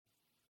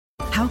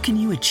How can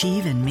you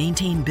achieve and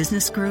maintain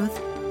business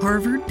growth?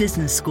 Harvard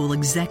Business School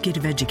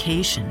Executive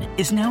Education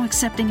is now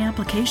accepting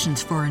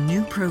applications for a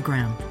new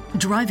program,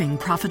 Driving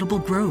Profitable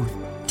Growth.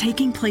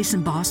 Taking place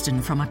in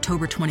Boston from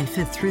October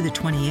 25th through the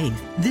 28th,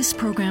 this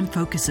program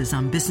focuses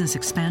on business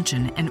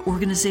expansion and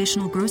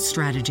organizational growth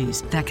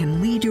strategies that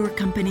can lead your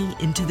company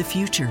into the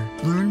future.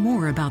 Learn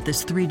more about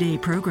this 3-day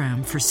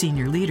program for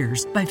senior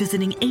leaders by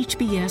visiting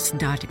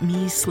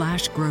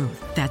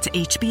hbs.me/growth. That's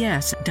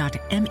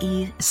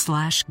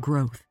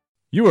hbs.me/growth.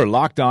 You are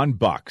Locked On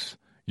Bucks,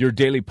 your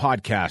daily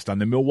podcast on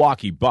the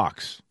Milwaukee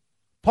Bucks,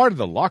 part of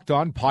the Locked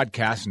On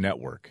Podcast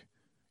Network.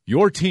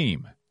 Your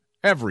team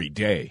every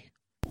day.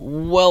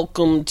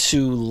 Welcome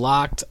to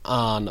Locked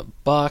On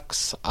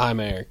Bucks. I'm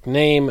Eric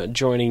Name.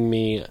 Joining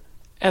me,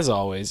 as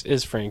always,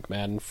 is Frank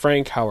Madden.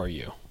 Frank, how are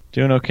you?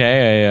 Doing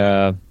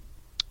okay.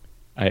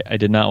 I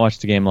did not watch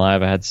the game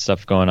live. I had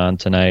stuff going on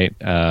tonight.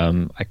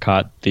 I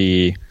caught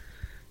the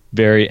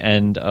very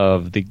end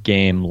of the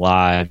game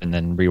live and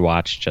then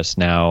rewatched just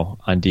now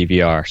on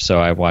DVR.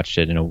 So I watched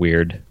it in a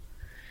weird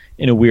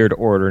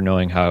order,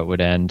 knowing how it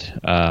would end.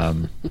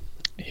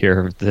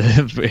 Here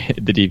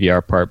the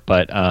DVR part,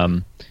 but.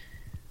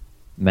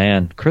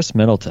 Man, Chris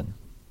Middleton.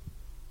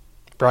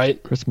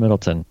 Right. Chris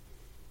Middleton.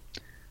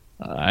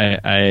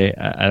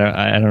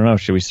 I don't know.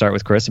 Should we start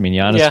with Chris? I mean,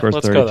 Giannis scores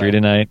 33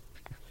 tonight,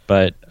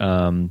 but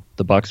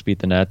the Bucks beat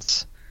the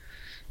Nets.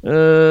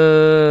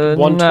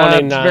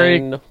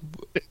 129,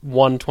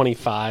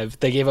 125.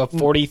 They gave up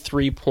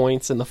 43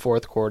 points in the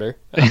fourth quarter.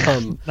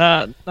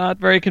 Not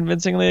very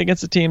convincingly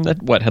against a team that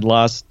had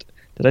lost.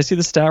 Did I see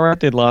the stat right?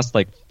 They'd lost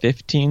like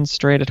 15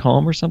 straight at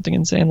home or something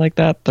insane like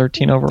that.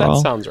 13 overall.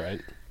 That sounds right.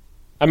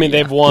 I mean,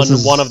 they've won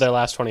one of their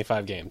last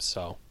 25 games,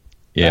 so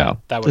yeah,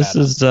 that would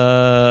this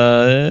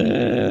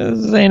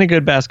ain't a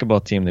good basketball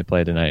team they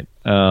play tonight.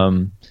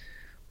 And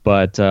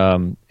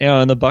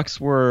the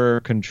Bucks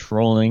were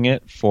controlling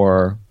it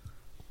for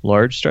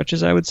large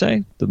stretches, I would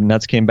say. The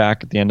Nets came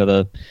back at the end of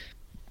the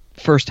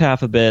first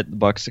half a bit. The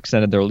Bucks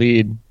extended their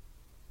lead,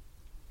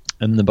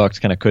 and the Bucks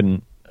kind of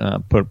couldn't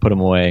put them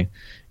away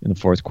in the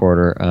fourth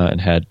quarter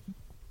and had.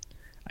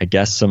 I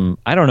guess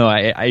I don't know.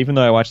 I even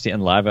though I watched the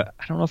end live, I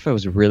don't know if I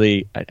was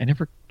really. I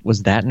never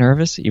was that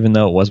nervous, even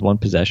though it was one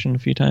possession a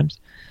few times.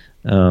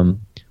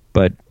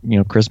 But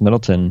Chris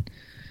Middleton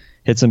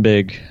hit some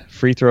big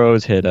free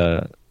throws, hit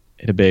a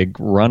big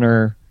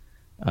runner.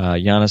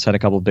 Giannis had a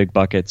couple of big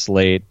buckets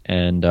late,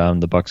 and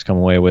the Bucks come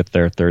away with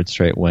their third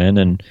straight win.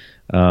 And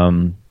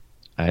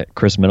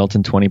Chris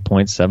Middleton, 20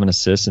 points, 7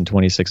 assists in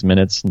 26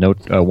 minutes,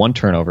 one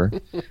turnover.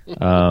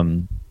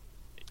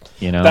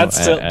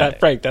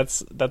 Frank.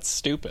 That's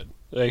stupid.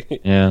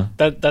 Yeah.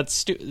 That's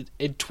stupid.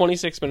 In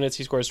 26 minutes,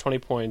 he scores 20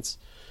 points,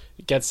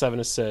 gets 7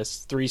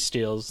 assists, 3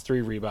 steals,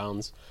 3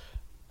 rebounds.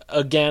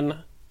 Again,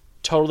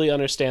 totally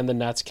understand the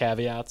Nets'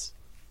 caveats,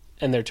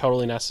 and they're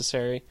totally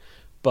necessary,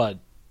 but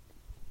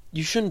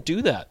you shouldn't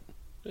do that.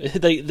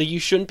 You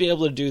shouldn't be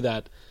able to do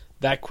that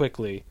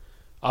quickly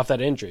off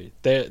that injury.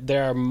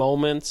 There are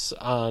moments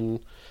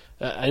and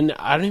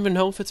I don't even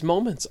know if it's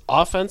moments.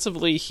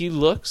 Offensively, he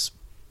looks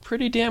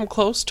pretty damn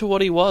close to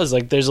what he was.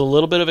 Like, there's a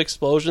little bit of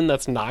explosion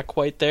that's not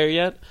quite there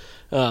yet.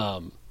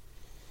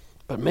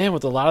 But man,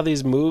 with a lot of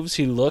these moves,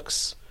 he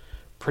looks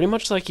pretty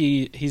much like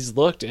he's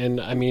looked.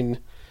 And I mean,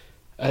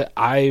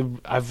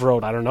 I've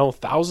wrote, I don't know,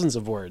 thousands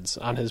of words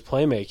on his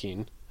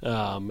playmaking,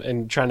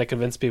 and trying to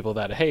convince people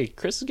that, hey,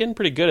 Chris is getting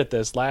pretty good at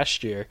this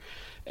last year.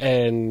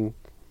 And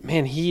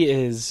man, he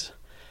is,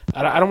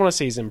 I don't want to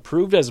say he's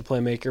improved as a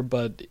playmaker,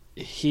 but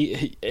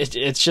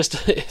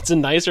it's a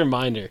nice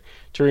reminder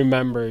to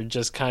remember,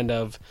 just kind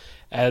of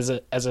as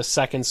a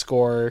second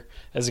scorer,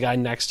 as a guy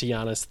next to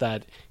Giannis,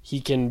 that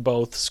he can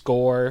both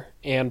score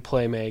and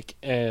play make.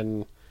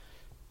 And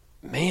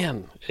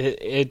man,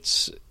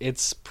 it's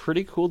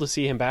pretty cool to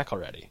see him back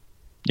already.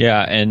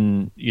 Yeah,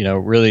 and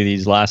really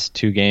these last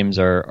 2 games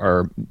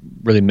are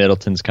really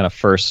Middleton's kind of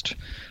first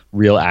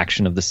real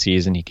action of the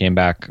season. He came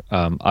back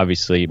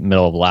obviously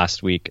middle of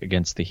last week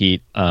against the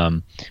Heat,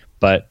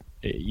 but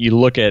you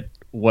look at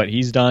what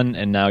he's done,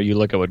 and now you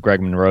look at what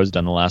Greg Monroe's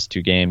done the last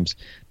 2 games,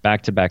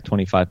 back-to-back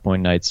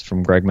 25-point nights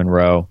from Greg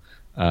Monroe,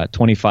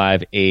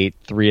 25, 8,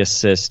 3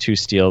 assists, 2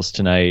 steals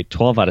tonight,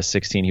 12 out of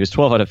 16. He was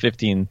 12 out of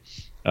 15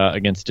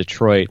 against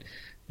Detroit.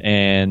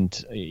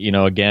 And,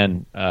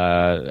 again,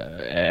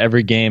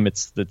 every game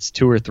it's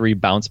 2 or 3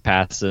 bounce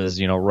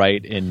passes,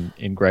 right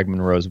in Greg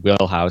Monroe's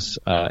wheelhouse.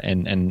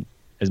 And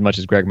as much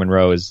as Greg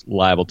Monroe is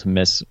liable to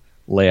miss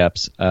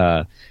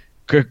layups,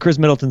 Chris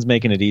Middleton's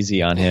making it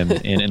easy on him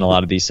in a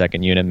lot of these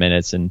second unit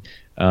minutes, and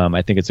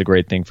I think it's a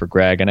great thing for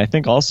Greg. And I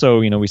think also,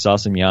 we saw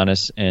some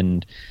Giannis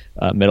and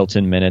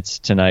Middleton minutes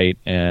tonight.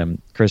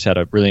 Chris had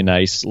a really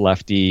nice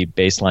lefty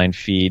baseline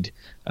feed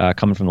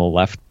coming from the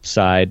left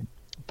side,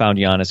 found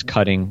Giannis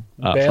cutting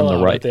from the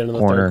right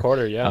corner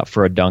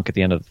for a dunk at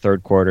the end of the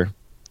third quarter.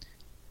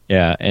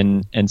 Yeah,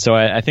 and so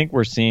I think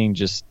we're seeing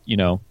just,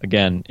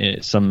 again,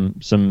 some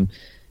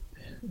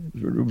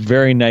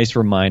very nice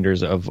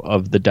reminders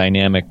of the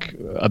dynamic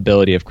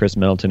ability of Chris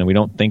Middleton. And we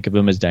don't think of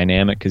him as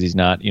dynamic because he's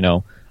not,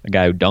 a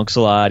guy who dunks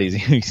a lot.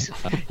 He's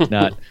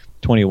not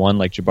 21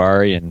 like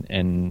Jabari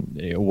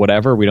and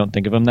whatever. We don't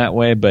think of him that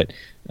way, but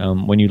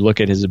when you look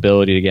at his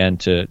ability again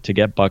to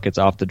get buckets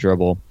off the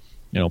dribble,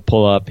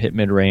 pull up, hit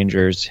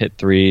mid-rangers, hit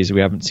threes.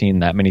 We haven't seen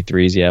that many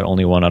threes yet,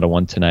 only 1 out of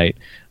 1 tonight.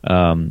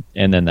 And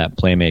then that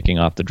playmaking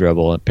off the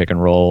dribble and pick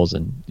and rolls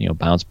and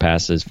bounce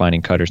passes,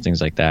 finding cutters,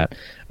 things like that.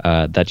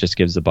 That just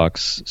gives the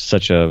Bucks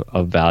such a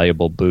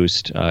valuable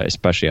boost,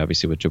 especially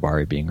obviously with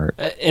Jabari being hurt.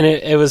 And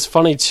it was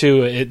funny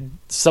too.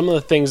 Some of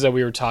the things that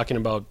we were talking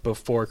about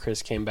before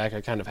Chris came back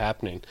are kind of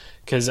happening,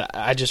 because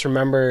I just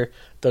remember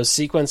those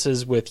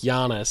sequences with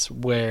Giannis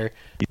where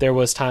there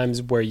was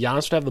times where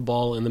Giannis would have the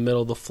ball in the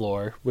middle of the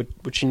floor,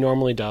 which he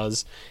normally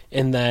does,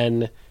 and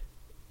then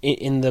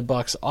in the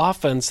Bucks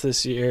offense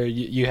this year,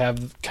 you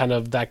have kind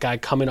of that guy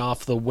coming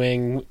off the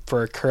wing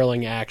for a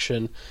curling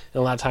action, and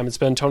a lot of time it's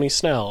been Tony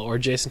Snell or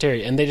Jason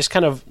Terry, and they just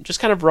kind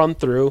of run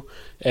through,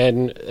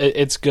 and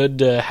it's good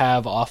to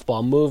have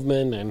off-ball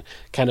movement and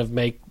kind of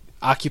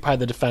occupy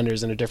the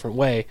defenders in a different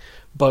way.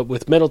 But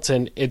with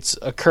Middleton, it's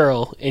a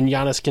curl, and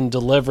Giannis can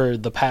deliver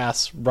the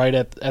pass right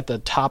at the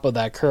top of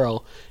that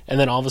curl, and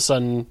then all of a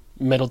sudden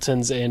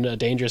Middleton's in a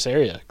dangerous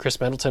area.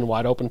 Chris Middleton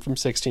wide open from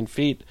 16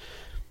 feet.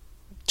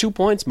 2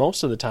 points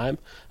most of the time.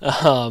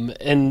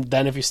 And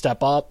then if you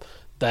step up,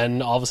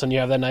 then all of a sudden you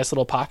have that nice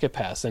little pocket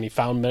pass, and he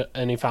found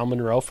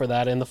Monroe for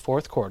that in the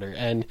fourth quarter.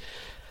 And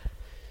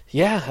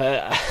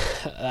yeah,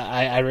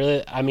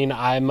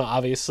 I'm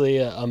obviously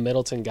a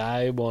Middleton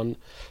guy,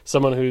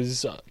 someone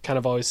who's kind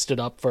of always stood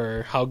up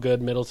for how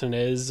good Middleton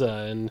is,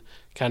 and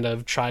kind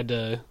of tried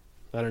to,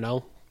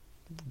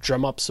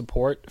 drum up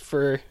support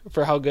for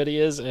how good he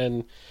is.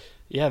 And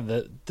yeah,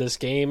 this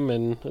game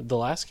and the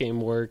last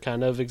game were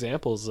kind of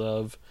examples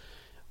of,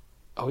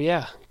 oh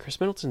yeah,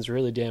 Chris Middleton's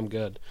really damn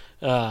good.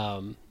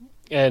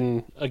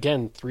 And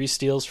again, 3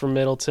 steals from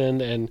Middleton,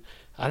 and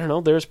I don't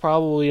know, there's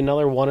probably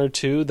another 1 or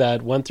 2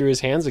 that went through his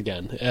hands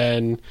again.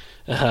 And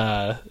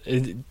I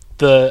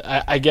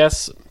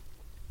guess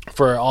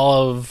for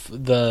all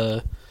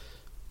the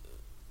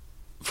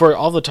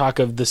talk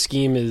of the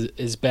scheme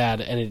is bad,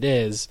 and it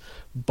is,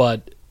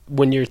 but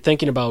when you're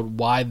thinking about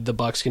why the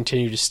Bucks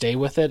continue to stay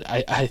with it,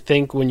 I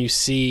think when you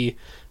see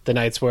the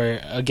nights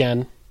where,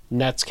 again,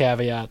 Nets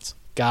caveats,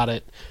 got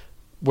it,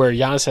 where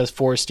Giannis has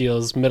 4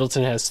 steals,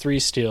 Middleton has 3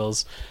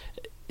 steals,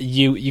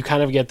 you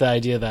kind of get the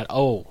idea that,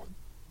 oh,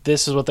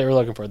 this is what they were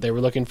looking for. They were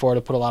looking for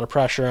to put a lot of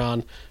pressure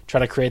on, try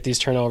to create these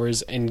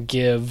turnovers, and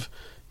give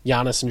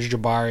Giannis and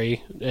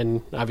Jabari,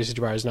 and obviously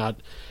Jabari's not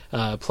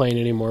playing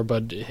anymore,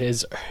 but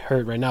he's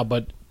hurt right now,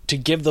 but to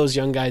give those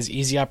young guys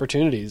easy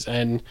opportunities.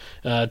 And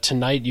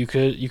tonight you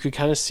could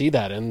kind of see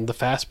that in the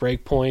fast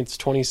break points,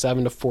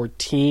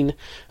 27-14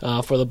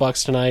 for the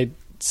Bucks tonight,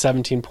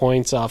 17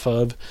 points off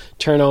of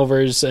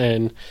turnovers,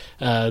 and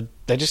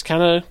they just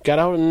kind of got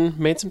out and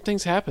made some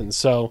things happen.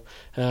 So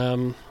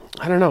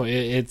I don't know,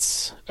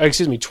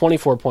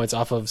 24 points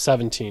off of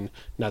 17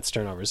 Nets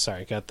turnovers.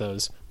 Sorry, got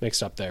those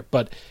mixed up there.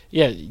 But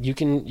yeah, you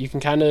can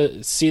kind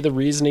of see the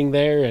reasoning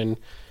there, and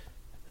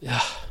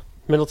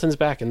Middleton's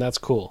back, and that's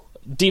cool.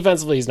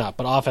 Defensively he's not,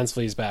 but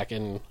offensively he's back,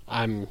 and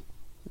I'm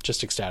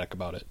just ecstatic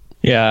about it.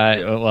 Yeah,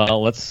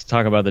 well, let's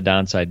talk about the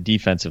downside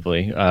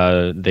defensively.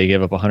 They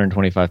gave up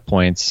 125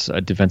 points,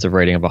 a defensive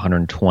rating of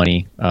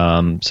 120.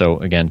 So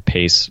again,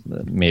 pace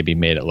maybe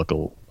made it look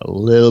a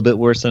little bit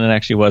worse than it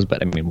actually was, but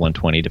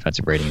 120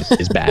 defensive rating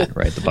is bad,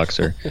 right? The Bucks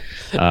are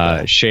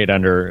shade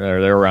under,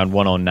 or they're around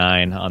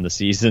 109 on the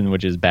season,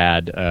 which is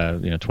bad.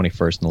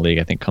 21st in the league,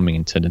 I think, coming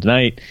into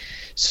tonight.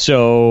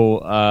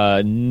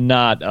 So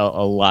not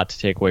a lot to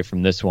take away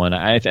from this one.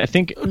 I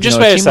think just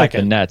wait a second.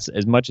 Like the Nets,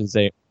 as much as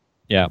they,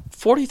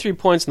 43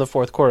 points in the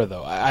fourth quarter,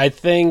 though. I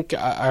think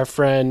our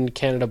friend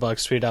Canada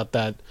Bucks tweeted out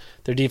that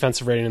their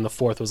defensive rating in the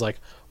fourth was like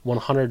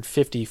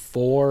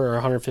 154 or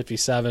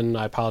 157.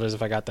 I apologize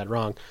if I got that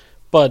wrong.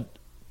 But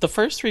the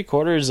first 3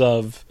 quarters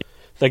of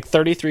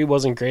 33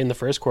 wasn't great in the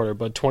first quarter,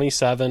 but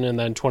 27 and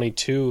then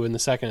 22 in the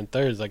second and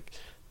third.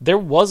 There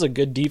was a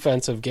good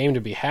defensive game to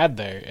be had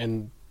there,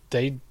 and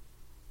they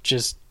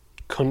just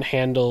couldn't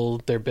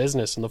handle their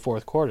business in the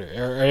fourth quarter.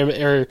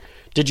 Or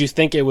did you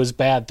think it was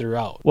bad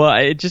throughout? Well,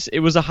 it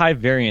was a high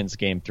variance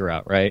game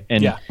throughout, right?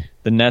 And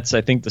the Nets, I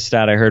think the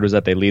stat I heard was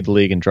that they lead the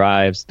league in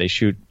drives. They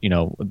shoot,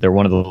 they're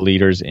one of the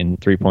leaders in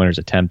 3-pointers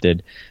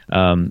attempted.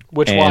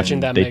 Which,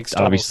 watching that, makes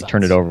total obviously sense.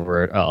 Turned it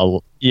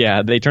over.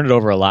 They turned it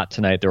over a lot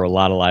tonight. There were a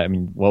lot of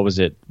what was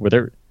it?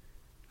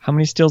 How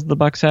many steals did the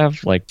Bucks have?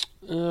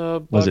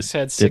 Bucks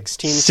had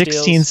 16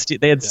 steals.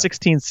 They had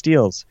 16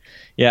 steals.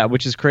 Yeah,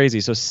 which is crazy.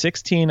 So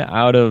 16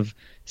 out of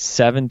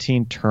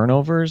 17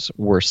 turnovers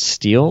were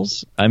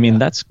steals.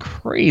 That's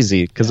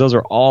crazy, because those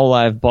are all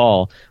live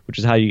ball, which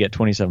is how you get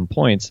 27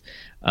 points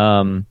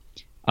in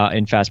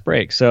fast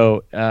break.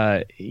 So,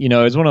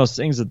 it's one of those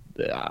things that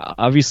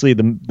obviously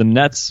the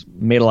Nets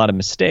made a lot of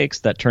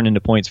mistakes that turned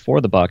into points for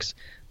the Bucks.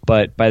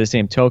 But by the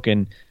same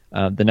token,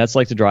 the Nets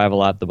like to drive a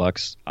lot. The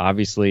Bucks,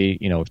 obviously,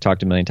 we've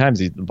talked a million times,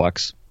 the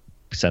Bucks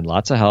send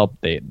lots of help.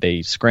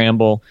 They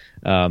scramble,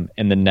 and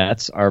the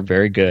Nets are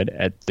very good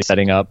at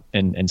setting up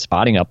and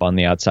spotting up on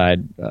the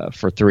outside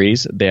for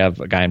threes. They have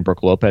a guy in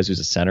Brook Lopez who's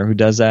a center who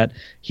does that.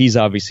 He's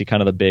obviously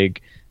kind of the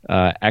big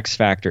X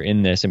factor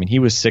in this. I mean, he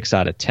was 6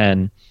 out of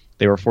 10.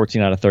 They were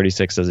 14 out of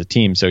 36 as a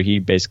team, so he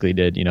basically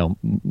did,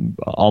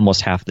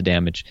 almost half the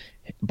damage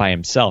by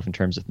himself in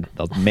terms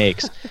of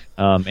makes.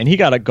 And he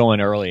got it going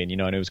early, and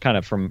it was kind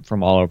of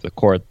from all over the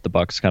court. The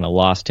Bucks kind of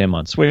lost him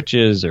on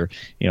switches, or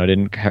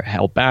didn't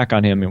help back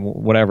on him, and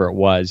whatever it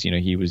was.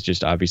 He was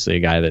just obviously a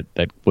guy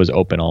that was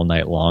open all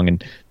night long,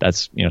 and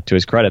that's to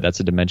his credit, that's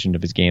a dimension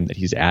of his game that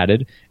he's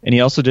added. And he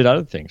also did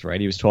other things,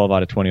 right? He was 12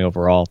 out of 20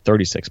 overall,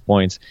 36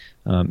 points.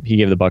 He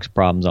gave the Bucks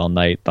problems all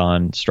night.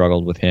 Thon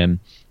struggled with him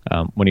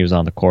when he was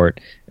on the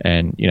court,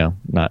 and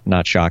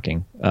not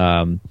shocking.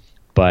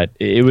 But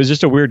it was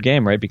just a weird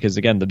game, right? Because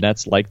again, the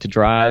Nets like to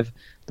drive,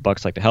 the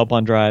Bucks like to help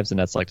on drives, the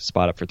Nets like to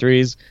spot up for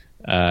threes.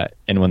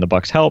 And when the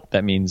Bucks help,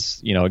 that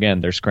means again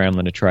they're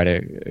scrambling to try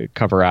to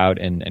cover out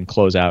and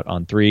close out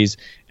on threes.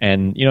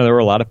 And there were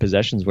a lot of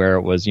possessions where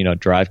it was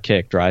drive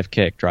kick, drive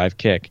kick, drive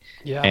kick.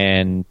 Yeah.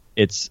 And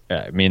it's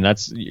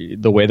that's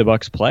the way the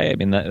Bucks play.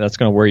 That's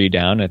going to wear you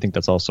down. I think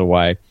that's also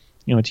why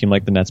a team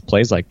like the Nets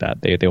plays like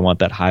that. They want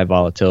that high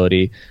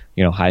volatility,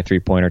 high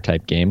 3-pointer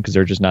type game because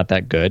they're just not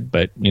that good.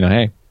 But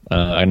hey. On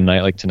a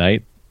night like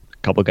tonight, a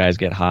couple guys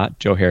get hot.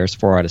 Joe Harris,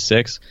 4 out of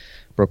 6.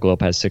 Brook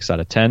Lopez, 6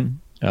 out of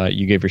 10.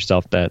 You gave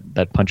yourself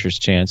that puncher's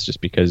chance just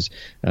because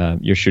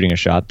you're shooting a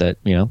shot that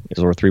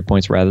is worth 3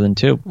 points rather than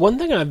 2. One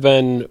thing I've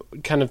been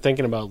kind of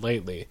thinking about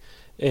lately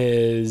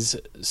is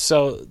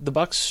so the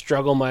Bucks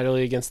struggle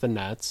mightily against the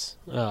Nets,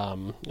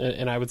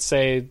 and I would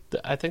say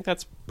I think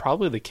that's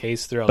probably the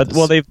case throughout.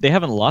 But they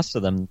haven't lost to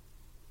them.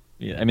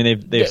 I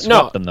mean they've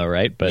swept them though,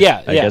 right? But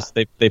I guess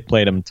they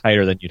played them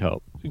tighter than you'd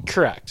hope.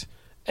 Correct.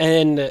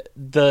 And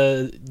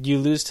you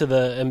lose to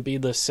the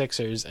Embiid-less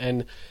Sixers,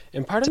 and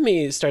part of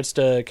me starts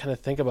to kind of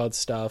think about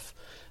stuff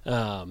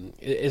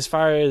as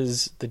far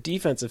as the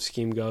defensive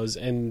scheme goes,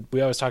 and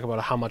we always talk about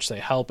how much they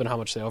help and how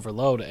much they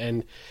overload,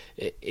 and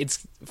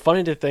it's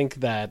funny to think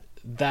that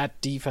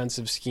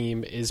defensive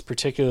scheme is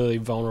particularly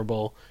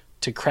vulnerable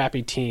to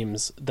crappy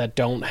teams that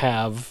don't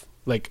have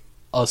like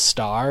a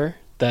star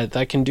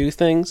that can do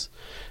things.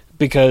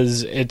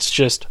 Because it's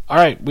just, all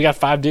right, we got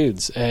 5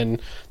 dudes, and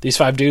these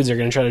 5 dudes are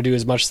going to try to do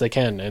as much as they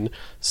can. And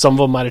some of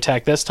them might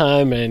attack this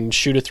time and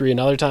shoot a 3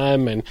 another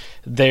time. And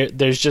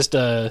there's just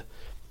a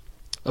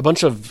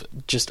bunch of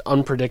just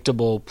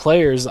unpredictable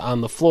players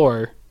on the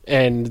floor,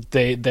 and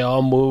they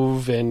all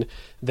move, and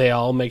they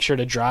all make sure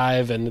to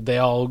drive, and they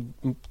all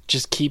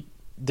just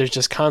there's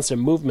just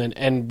constant movement.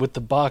 And with the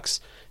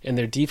Bucks and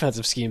their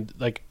defensive scheme,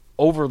 like,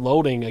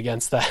 overloading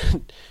against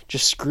that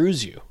just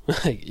screws you.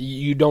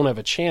 You don't have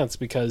a chance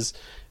because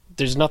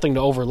there's nothing to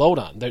overload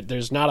on.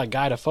 There's not a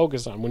guy to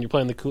focus on. When you're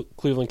playing the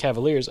Cleveland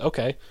Cavaliers,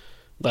 okay,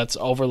 let's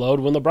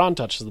overload when LeBron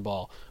touches the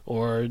ball,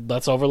 or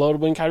let's overload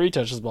when Kyrie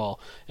touches the ball,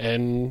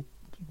 and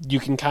you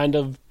can kind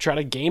of try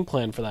to game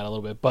plan for that a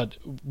little bit. But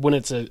when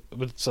it's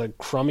a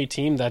crummy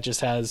team that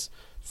just has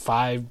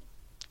 5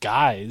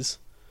 guys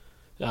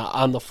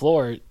on the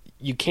floor,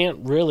 you can't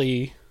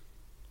really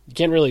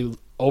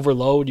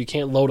overload. You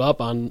can't load up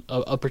on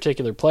a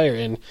particular player,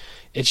 and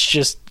it's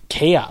just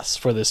chaos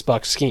for this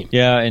Bucks scheme.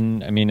 Yeah,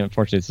 and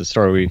unfortunately, it's a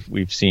story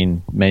we've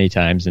seen many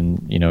times.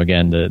 And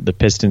again, the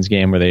Pistons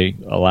game where they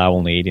allow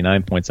only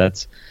 89 points.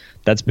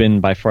 That's been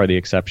by far the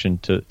exception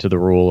to the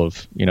rule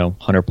of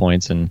 100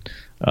 points and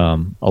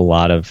a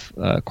lot of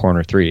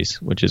corner threes,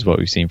 which is what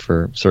we've seen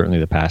for certainly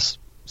the past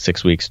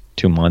 6 weeks,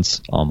 2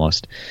 months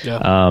almost.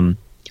 Yeah.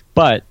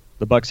 But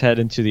the Bucks head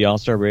into the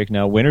All-Star break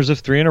now, winners of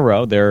 3 in a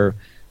row. They're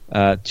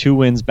 2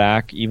 wins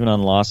back, even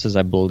on losses,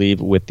 I believe,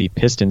 with the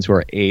Pistons, who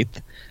are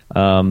 8th.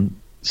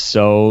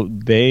 So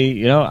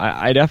they,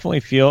 I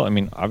definitely feel,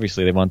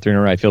 obviously they won 3 in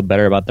a row. I feel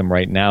better about them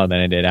right now than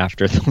I did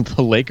after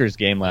the Lakers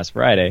game last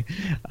Friday.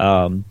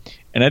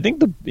 And I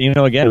think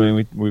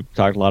again, we've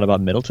talked a lot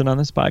about Middleton on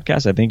this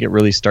podcast. I think it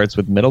really starts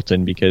with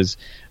Middleton because,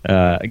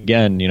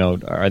 again,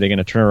 are they going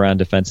to turn around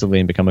defensively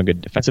and become a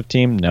good defensive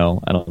team?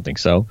 No, I don't think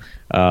so.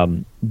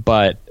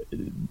 But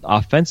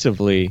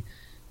offensively,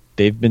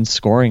 they've been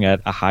scoring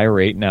at a high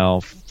rate now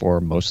for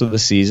most of the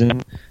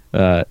season.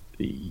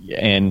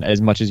 And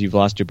as much as you've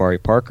lost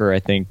Jabari Parker, I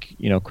think,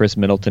 Chris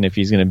Middleton, if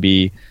he's going to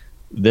be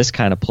this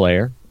kind of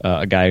player,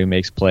 a guy who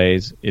makes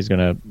plays, is going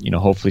to,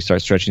 hopefully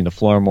start stretching the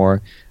floor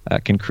more,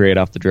 can create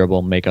off the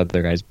dribble, make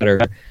other guys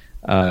better.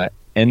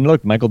 And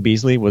look, Michael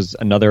Beasley was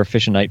another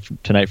efficient night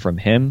tonight from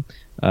him.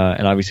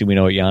 And obviously we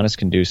know what Giannis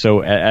can do.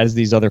 So as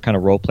these other kind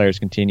of role players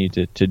continue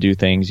to do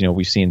things,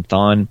 we've seen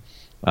Thon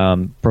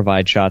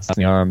provide shots in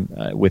the arm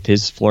with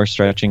his floor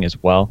stretching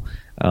as well.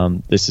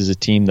 This is a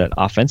team that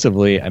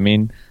offensively,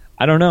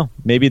 I don't know.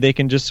 Maybe they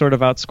can just sort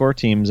of outscore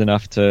teams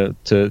enough to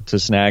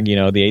snag, the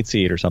 8th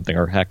seed or something.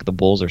 Or heck, the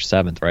Bulls are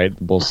 7th, right?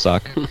 The Bulls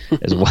suck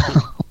as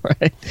well,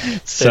 right?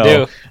 So, they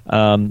do.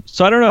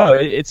 So I don't know.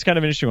 It's kind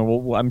of interesting.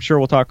 I'm sure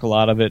we'll talk a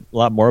lot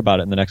more about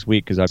it in the next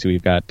week because obviously we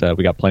got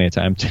plenty of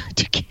time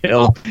to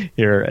kill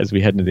here as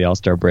we head into the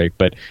All-Star break.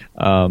 But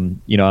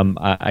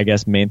I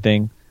guess main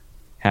thing.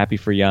 Happy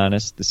for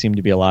Giannis. There seemed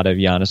to be a lot of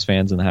Giannis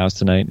fans in the house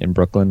tonight in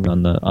Brooklyn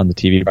on the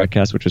TV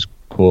broadcast, which was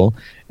cool.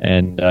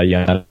 And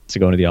Giannis to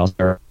go into the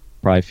All-Star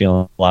probably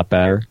feeling a lot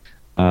better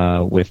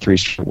with 3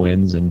 straight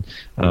wins and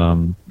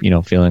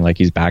feeling like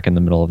he's back in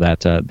the middle of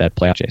that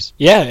playoff chase.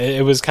 Yeah,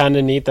 it was kind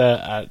of neat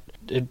that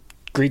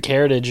Greek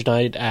Heritage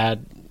Night at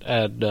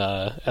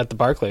the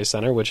Barclays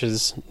Center, which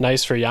is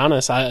nice for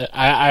Giannis.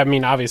 I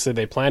mean, obviously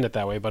they planned it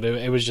that way, but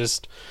it was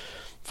just.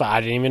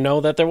 I didn't even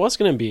know that there was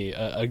going to be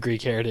a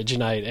Greek Heritage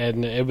Night,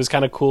 and it was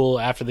kind of cool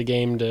after the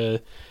game to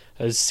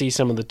see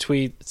some of the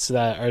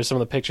tweets some of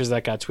the pictures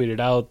that got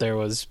tweeted out. There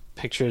was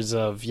pictures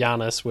of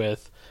Giannis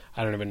with,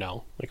 I don't even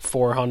know, like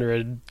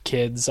 400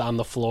 kids on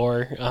the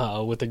floor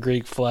with a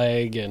Greek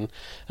flag, and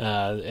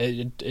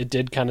it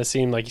did kind of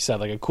seem, like you said,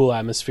 like a cool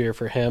atmosphere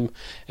for him.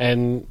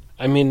 And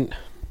I mean,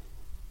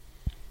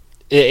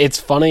 it's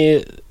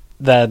funny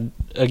that,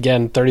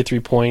 again,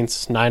 33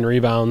 points, 9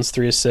 rebounds,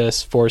 3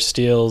 assists, 4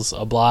 steals,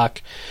 a block.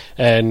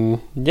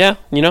 And, yeah,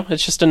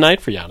 it's just a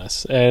night for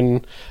Giannis.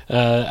 And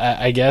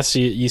I guess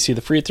you see the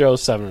free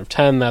throws, 7 of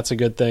 10. That's a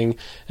good thing.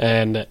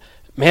 And,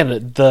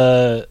 man,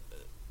 the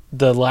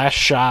last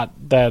shot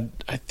that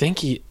I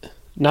think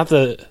not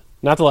the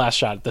last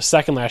shot, the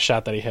second last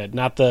shot that he hit,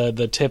 not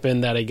the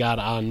tip-in that he got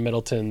on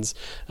Middleton's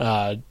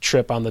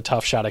trip on the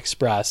Tough Shot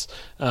Express,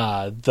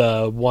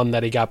 the one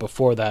that he got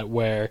before that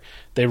where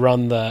they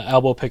run the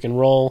elbow pick and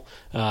roll,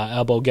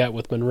 elbow get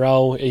with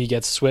Monroe, he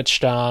gets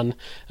switched on,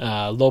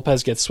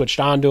 Lopez gets switched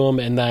onto him,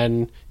 and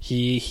then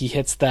he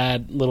hits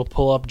that little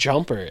pull-up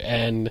jumper,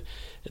 and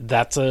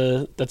that's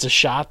a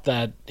shot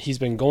that he's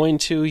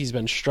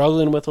been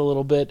struggling with a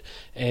little bit,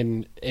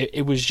 and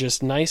it was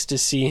just nice to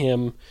see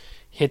him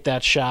hit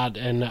that shot,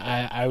 and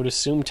I would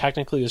assume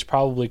technically it was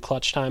probably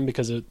clutch time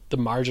because the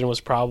margin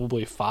was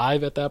probably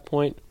 5 at that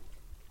point,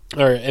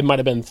 or it might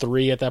have been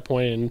 3 at that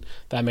point, and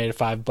that made it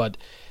 5. But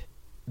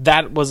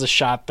that was a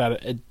shot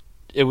that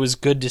it was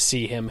good to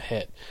see him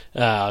hit,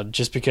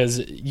 just because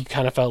you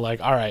kind of felt like,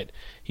 all right,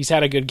 he's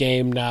had a good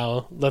game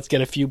now. Let's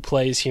get a few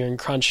plays here in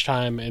crunch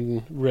time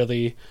and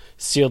really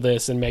seal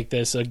this and make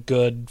this a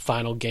good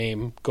final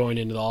game going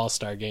into the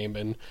All-Star game.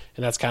 And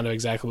that's kind of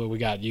exactly what we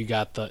got. You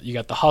got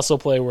the hustle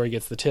play where he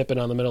gets the tip in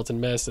on the Middleton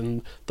miss,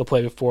 and the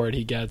play before it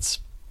he gets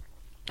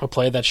a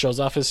play that shows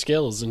off his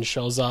skills and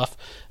shows off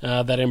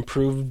that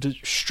improved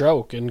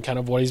stroke and kind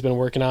of what he's been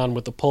working on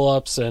with the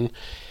pull-ups. And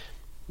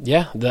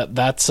yeah,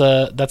 that's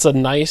a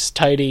nice,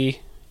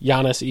 tidy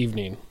Giannis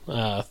evening.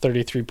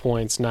 33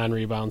 points, 9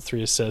 rebounds,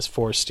 3 assists,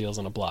 4 steals,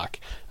 and a block.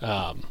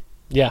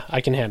 Yeah,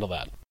 I can handle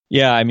that.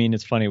 Yeah, I mean,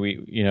 it's funny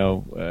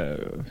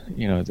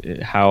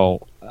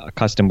how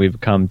accustomed we've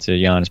become to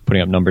Giannis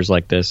putting up numbers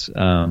like this.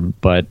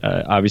 But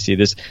obviously,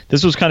 this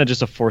was kind of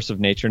just a force of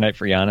nature night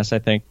for Giannis. I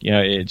think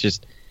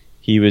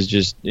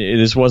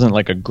this wasn't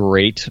like a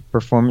great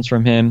performance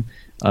from him.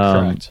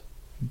 Correct.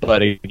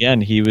 But again,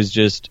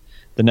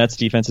 the Nets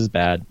defense is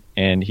bad,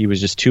 and he was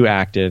just too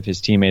active.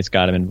 His teammates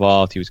got him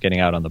involved. He was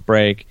getting out on the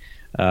break,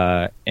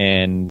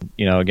 and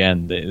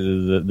again,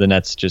 the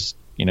Nets just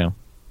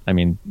I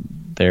mean,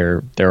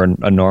 they're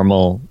a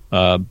normal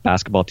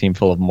basketball team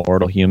full of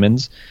mortal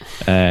humans,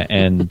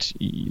 and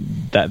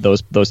that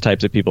those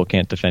types of people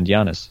can't defend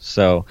Giannis.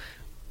 So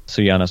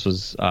Giannis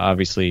was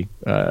obviously,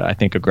 I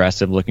think,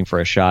 aggressive, looking for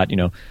a shot.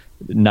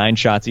 9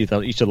 shots each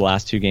of the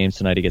last 2 games.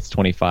 Tonight he gets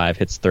 25,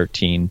 hits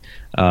 13,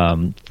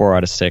 4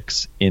 out of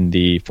 6 in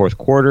the fourth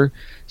quarter.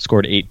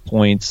 Scored 8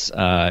 points.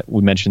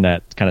 We mentioned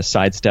that kind of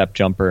sidestep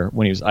jumper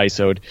when he was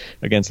ISO'd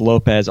against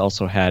Lopez.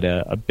 Also had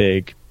a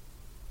big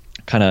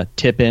kind of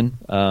tip in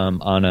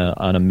on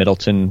a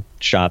Middleton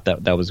shot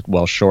that was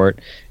well short.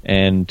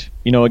 And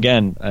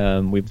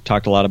again, we've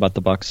talked a lot about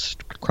the Bucks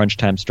crunch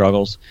time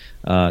struggles.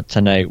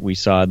 Tonight we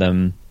saw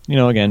them,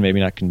 again, maybe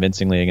not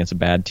convincingly against a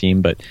bad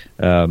team, but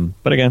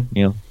again,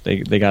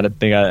 they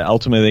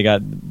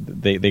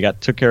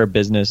took care of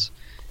business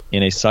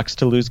in a sucks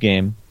to lose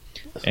game.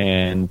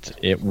 And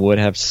it would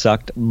have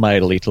sucked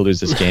mightily to lose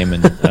this game,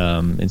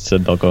 and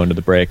instead they'll go into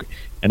the break.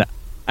 And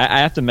I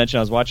have to mention,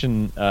 I was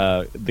watching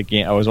the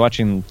game. I was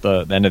watching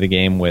the end of the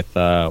game with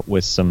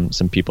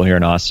some people here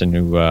in Austin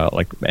who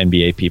like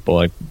NBA people,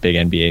 like big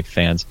NBA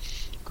fans,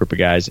 group of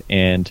guys,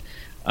 and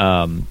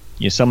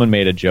someone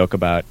made a joke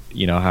about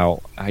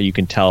how you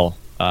can tell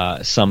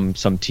some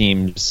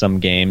teams, some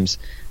games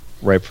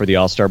right before the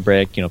All-Star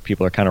break.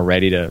 People are kind of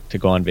ready to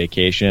go on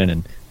vacation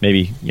and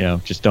maybe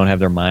just don't have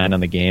their mind on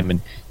the game,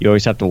 and you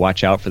always have to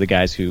watch out for the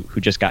guys who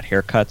just got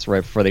haircuts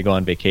right before they go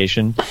on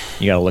vacation.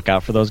 You got to look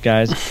out for those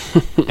guys.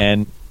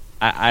 And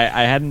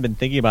I hadn't been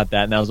thinking about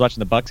that, and I was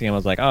watching the Bucks game. I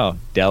was like, oh,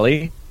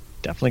 Delly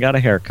definitely got a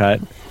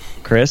haircut.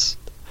 Chris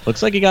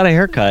looks like he got a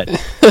haircut,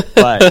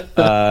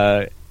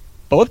 but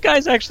both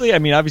guys actually. I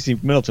mean, obviously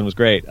Middleton was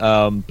great,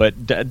 but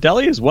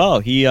Delly as well.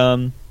 He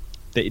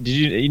did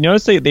you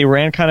notice they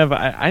ran kind of?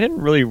 I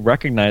didn't really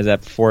recognize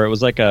that before. It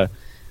was like a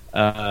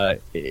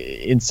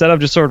instead of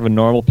just sort of a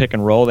normal pick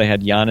and roll, they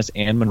had Giannis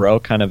and Monroe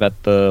kind of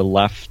at the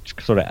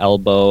left sort of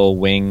elbow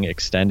wing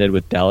extended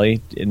with Delly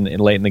in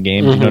late in the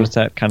game. Did you notice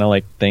that kind of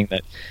like thing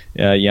that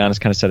Giannis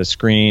kind of set a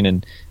screen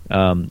and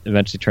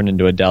eventually turned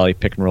into a Delly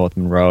pick and roll with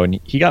Monroe, and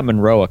he got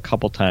Monroe a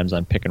couple times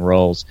on pick and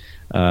rolls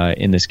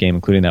in this game,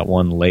 including that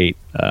one late,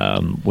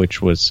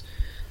 which was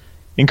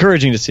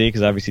encouraging to see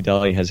because obviously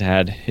Delly has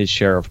had his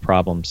share of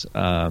problems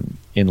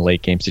in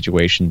late game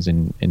situations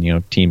and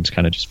teams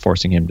kind of just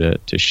forcing him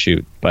to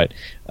shoot. But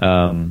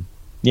I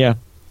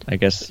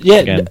guess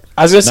again,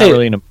 I was gonna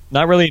say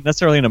not really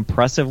necessarily an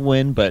impressive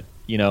win, but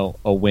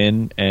a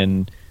win,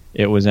 and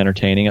it was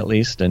entertaining at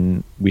least,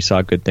 and we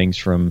saw good things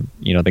from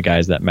the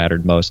guys that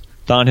mattered most.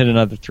 Thon hit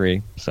another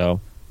three, so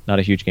not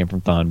a huge game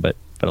from Thon, but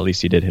at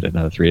least he did hit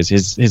another three.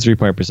 His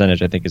 3-point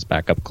percentage, I think, is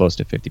back up close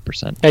to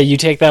 50%. Hey, you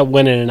take that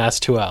win in an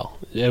S2L.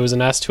 It was an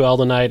S2L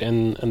tonight,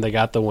 and they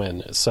got the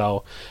win.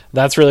 So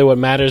that's really what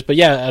matters. But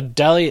yeah,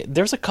 Delly,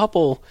 there's a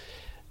couple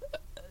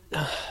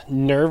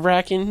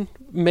nerve-wracking,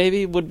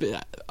 maybe, would be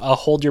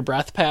hold your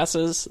breath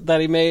passes that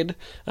he made.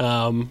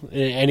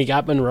 And he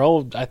got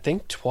Monroe, I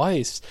think,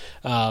 twice.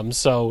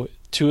 So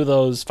 2 of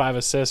those 5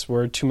 assists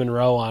were to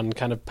Monroe on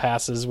kind of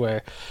passes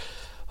where,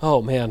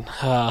 oh man,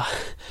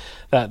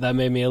 that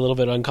made me a little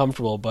bit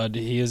uncomfortable, but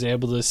he was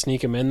able to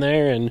sneak him in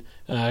there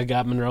and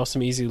got Monroe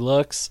some easy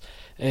looks.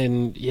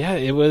 And yeah,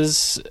 it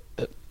was,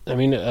 I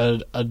mean,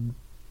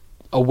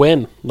 a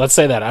win. Let's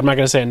say that. I'm not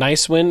going to say a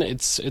nice win.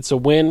 It's a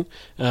win.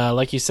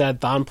 Like you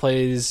said, Thon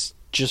plays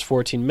just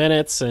 14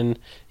 minutes, and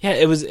yeah,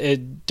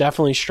 it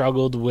definitely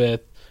struggled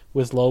with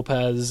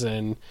Lopez,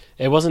 and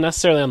it wasn't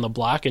necessarily on the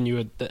block,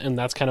 and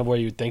that's kind of where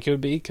you would think it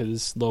would be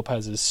because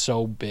Lopez is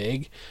so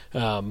big.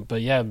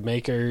 But yeah,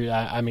 Maker,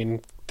 I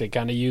mean, they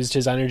kind of used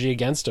his energy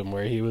against him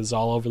where he was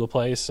all over the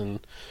place, and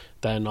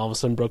then all of a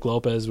sudden Brook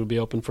Lopez would be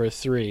open for a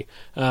 3.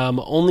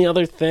 Only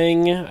other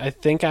thing I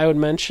think I would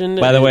mention.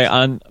 By the way,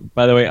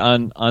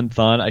 on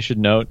Thon, I should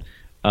note,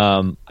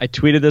 I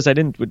tweeted this. I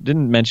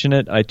didn't mention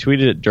it. I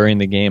tweeted it during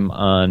the game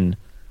on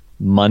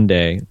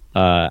Monday.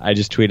 I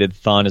just tweeted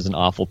Thon is an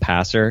awful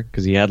passer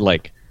because he had I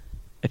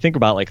think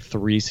about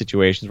 3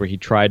 situations where he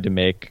tried to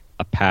make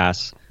a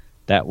pass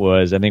that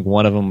was, I think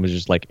one of them was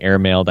just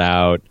airmailed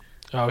out.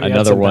 Oh,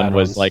 another one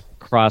was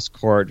cross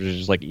court,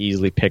 was just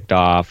easily picked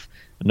off.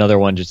 Another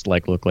one just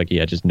looked like he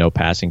had just no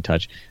passing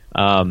touch.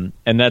 And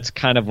that's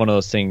kind of one of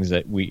those things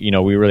that we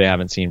really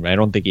haven't seen. I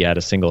don't think he had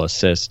a single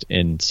assist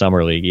in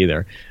Summer League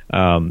either.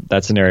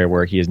 That's an area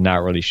where he has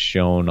not really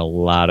shown a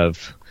lot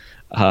of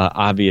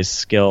obvious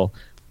skill.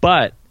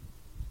 But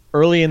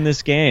early in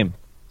this game,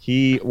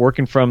 he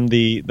working from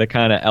the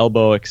kind of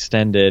elbow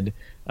extended,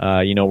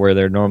 where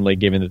they're normally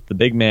giving it the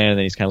big man, and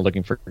then he's kind of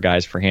looking for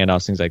guys for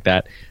handoffs, things like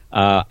that.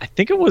 I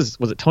think it was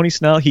it Tony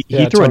Snell? He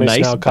threw Tony a nice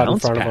Snell cut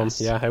bounce in front pass.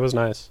 of him. Yeah, it was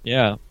nice.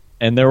 Yeah,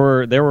 and there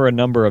were a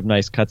number of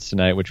nice cuts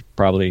tonight, which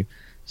probably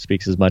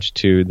speaks as much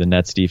to the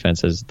Nets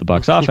defense as the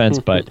Bucks offense.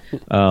 But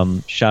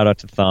shout out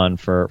to Thon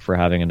for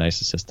having a nice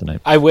assist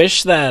tonight. I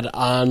wish that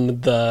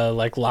on the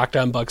Locked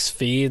On Bucks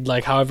feed,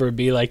 however it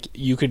be,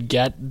 you could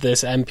get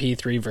this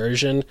MP3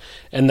 version,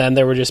 and then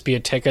there would just be a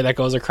ticker that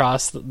goes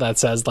across that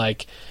says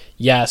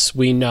yes,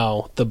 we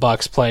know the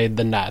Bucks played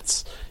the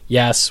Nets.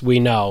 Yes, we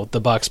know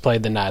the Bucks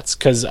played the Nets,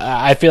 because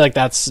I feel like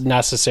that's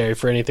necessary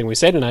for anything we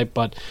say tonight,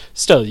 but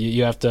still,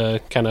 you have to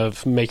kind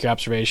of make your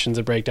observations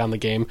and break down the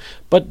game.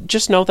 But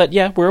just know that,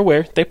 yeah, we're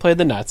aware they played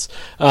the Nets.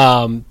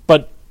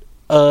 But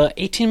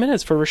 18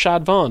 minutes for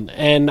Rashad Vaughn,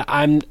 and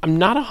I'm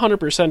not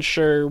 100%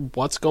 sure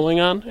what's going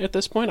on at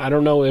this point. I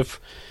don't know if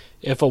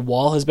a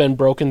wall has been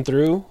broken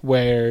through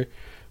where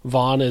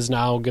Vaughn is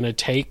now going to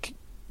take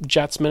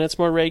Jets minutes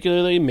more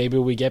regularly. Maybe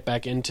we get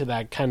back into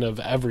that kind of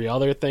every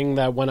other thing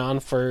that went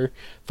on for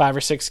 5 or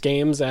 6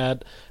 games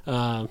at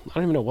I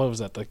don't even know what was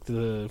that,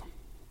 the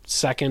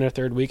second or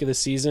third week of the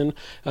season.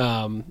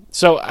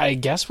 So I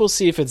guess we'll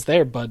see if it's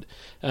there, but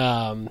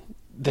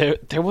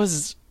there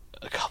was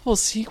a couple of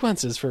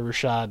sequences for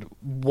Rashad.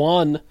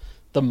 One,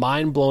 the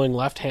mind-blowing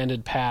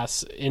left-handed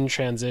pass in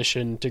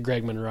transition to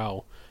Greg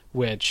Monroe,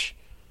 which,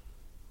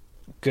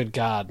 good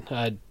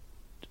God,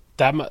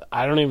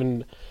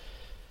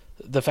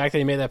 the fact that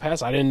he made that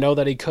pass, I didn't know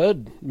that he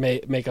could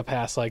make a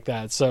pass like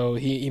that. So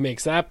he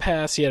makes that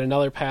pass. He had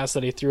another pass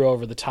that he threw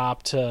over the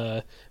top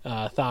to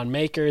Thon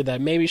Maker that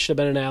maybe should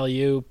have been an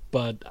alley-oop,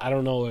 but I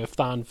don't know if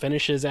Thon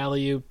finishes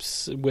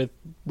alley-oops with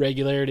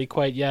regularity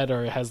quite yet,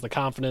 or has the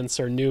confidence,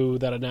 or knew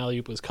that an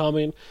alley-oop was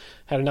coming.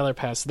 Had another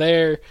pass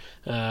there.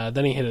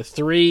 Then he hit a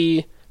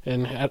 3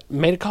 and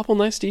made a couple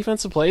nice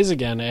defensive plays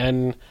again.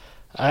 And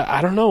I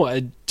don't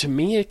know. To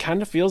me, it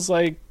kind of feels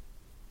like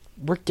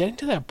we're getting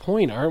to that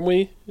point, aren't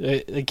we?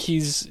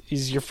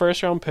 He's your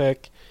first round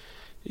pick.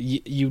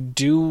 You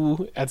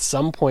do at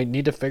some point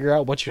need to figure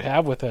out what you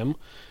have with him,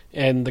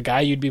 and the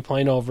guy you'd be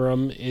playing over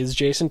him is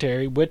Jason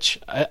Terry, which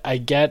I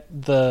get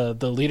the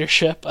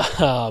leadership.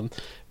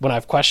 When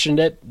I've questioned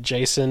it,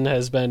 Jason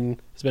has been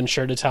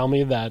sure to tell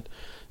me that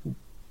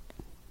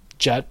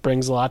Jet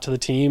brings a lot to the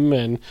team,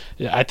 and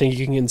I think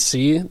you can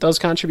see those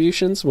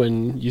contributions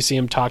when you see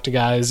him talk to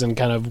guys and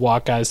kind of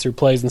walk guys through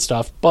plays and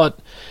stuff. But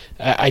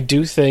I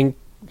do think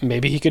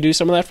maybe he could do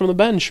some of that from the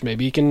bench.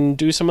 Maybe he can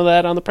do some of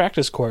that on the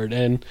practice court.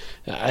 And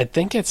I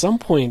think at some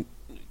point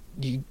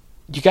you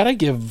got to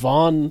give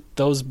Vaughn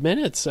those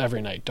minutes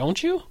every night,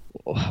 don't you?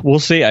 We'll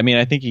see. I mean,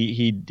 I think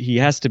he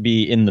has to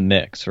be in the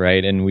mix,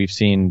 right? And we've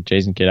seen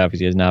Jason Kidd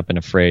obviously has not been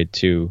afraid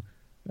to,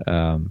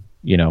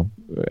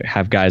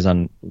 have guys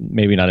on,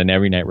 maybe not an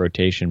every night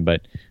rotation,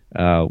 but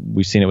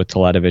we've seen it with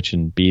Teletovic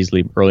and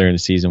Beasley earlier in the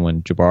season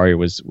when Jabari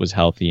was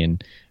healthy,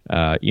 and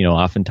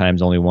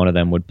oftentimes only one of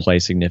them would play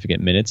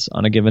significant minutes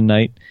on a given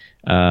night.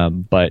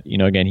 But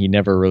again, he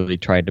never really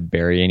tried to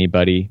bury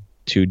anybody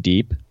too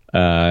deep.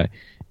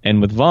 And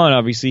with Vaughn,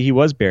 obviously he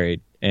was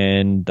buried,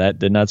 and that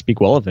did not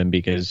speak well of him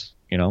because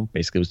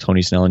basically it was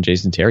Tony Snell and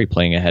Jason Terry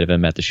playing ahead of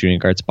him at the shooting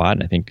guard spot,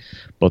 and I think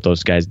both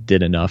those guys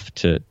did enough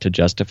to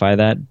justify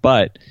that.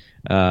 But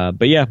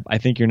yeah, I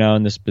think you're now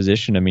in this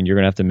position. I mean, you're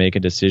going to have to make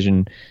a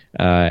decision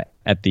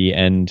at the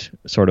end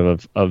sort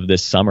of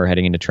this summer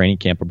heading into training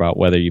camp about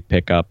whether you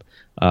pick up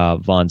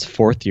Vaughn's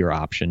fourth-year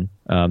option.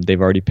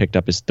 They've already picked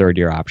up his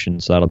third-year option,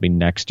 so that'll be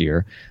next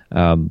year.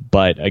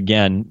 But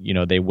again,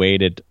 they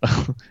waited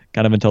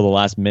kind of until the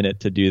last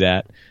minute to do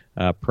that.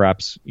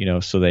 Perhaps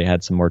so they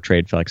had some more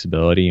trade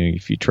flexibility.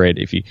 If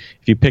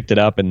you picked it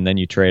up and then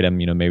you trade him,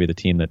 maybe the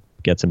team that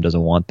gets him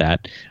doesn't want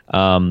that.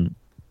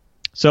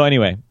 So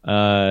anyway,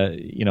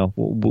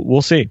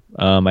 we'll see.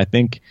 I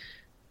think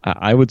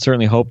I would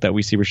certainly hope that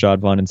we see Rashad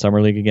Vaughn in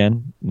summer league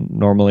again.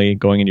 Normally,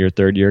 going into your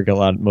third year,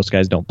 most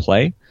guys don't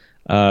play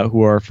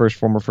who are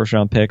former first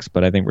round picks,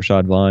 but I think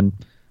Rashad Vaughn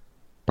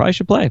probably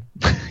should play.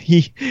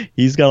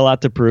 He's got a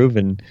lot to prove,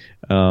 and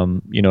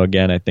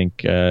again, I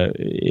think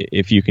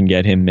if you can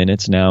get him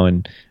minutes now,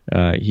 and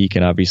he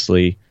can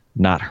obviously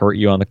not hurt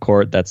you on the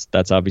court, that's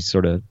obviously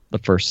sort of the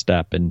first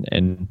step.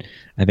 And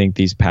I think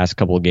these past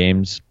couple of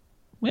games,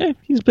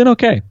 he's been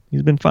okay.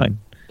 He's been fine,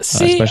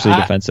 especially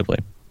defensively.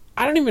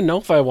 I don't even know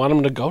if I want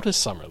him to go to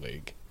summer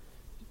league,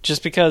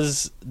 just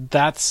because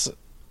I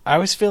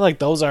always feel like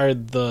those are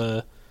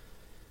the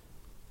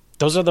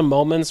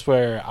moments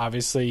where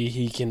obviously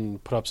he can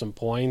put up some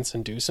points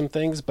and do some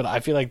things, but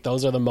I feel like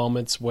those are the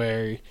moments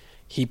where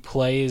he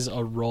plays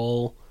a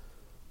role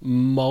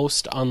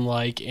most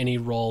unlike any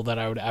role that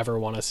I would ever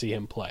want to see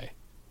him play,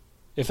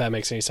 if that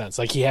makes any sense.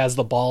 Like, he has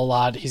the ball a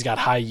lot, he's got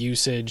high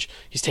usage,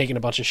 he's taking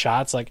a bunch of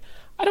shots. Like,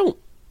 I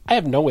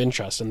have no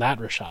interest in that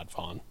Rashad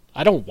Vaughn.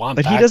 I don't want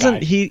that guy.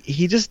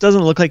 He just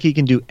doesn't look like he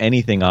can do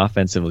anything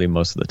offensively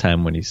most of the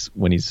time when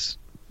he's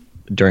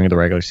during the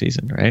regular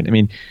season, right? I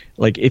mean,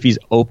 like, if he's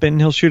open,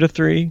 he'll shoot a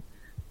three,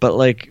 but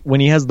like when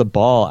he has the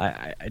ball,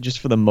 I just,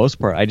 for the most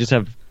part, I just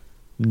have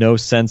no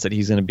sense that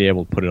he's going to be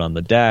able to put it on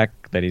the deck,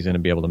 that he's going to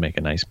be able to make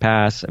a nice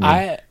pass.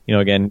 I mean,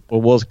 again,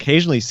 we'll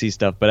occasionally see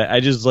stuff, but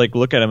I just like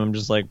look at him, I'm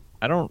just like,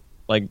 I don't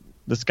like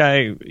this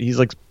guy. He's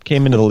like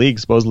came into the league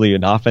supposedly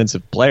an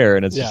offensive player,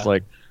 and it's just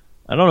like,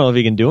 I don't know if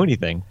he can do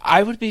anything.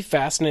 I would be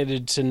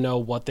fascinated to know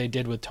what they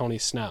did with Tony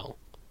Snell,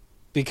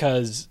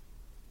 because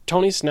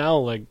Tony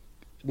Snell, like,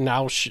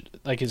 now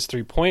like his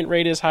 3-point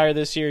rate is higher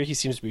this year. He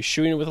seems to be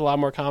shooting it with a lot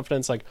more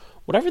confidence. Like,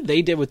 whatever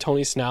they did with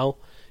Tony Snell,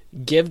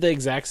 give the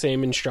exact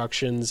same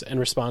instructions and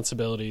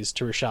responsibilities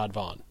to Rashad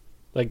Vaughn.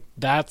 Like,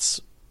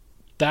 that's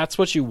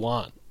what you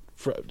want.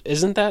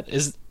 Isn't that?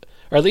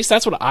 Or at least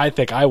that's what I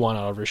think I want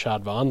out of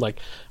Rashad Vaughn. Like,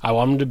 I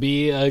want him to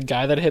be a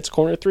guy that hits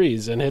corner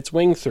threes and hits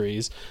wing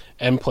threes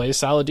and plays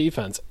solid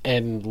defense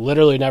and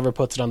literally never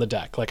puts it on the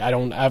deck. Like, I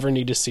don't ever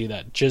need to see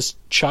that. Just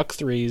chuck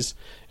threes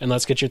and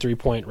let's get your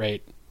 3-point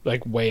rate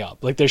like way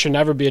up. Like, there should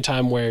never be a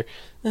time where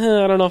I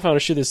don't know if I want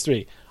to shoot this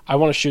three. I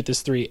want to shoot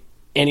this three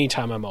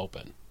anytime I'm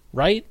open.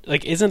 Right?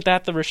 Like, isn't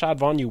that the Rashad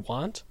Vaughn you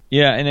want?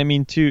 Yeah, and I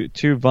mean,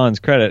 to Vaughn's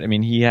credit, I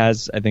mean, he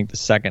has, I think, the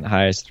second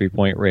highest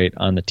 3-point rate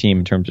on the team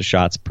in terms of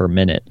shots per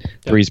minute,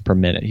 threes per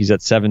minute. He's at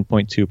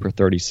 7.2 per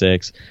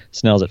 36.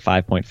 Snell's at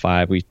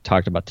 5.5. We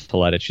talked about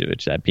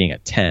Teletovic that being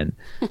at 10.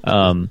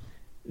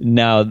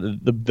 Now,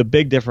 the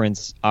big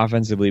difference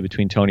offensively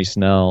between Tony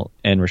Snell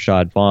and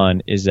Rashad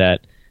Vaughn is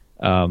that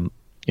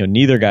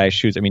neither guy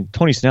shoots. I mean,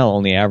 Tony Snell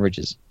only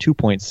averages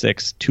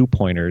 2.6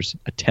 two-pointers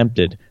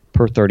attempted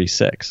per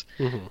 36.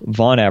 Mm-hmm.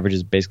 Vaughn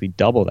averages basically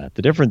double that.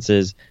 The difference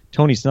is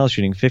Tony Snell's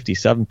shooting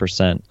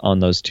 57% on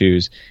those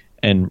twos,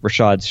 and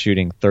Rashad's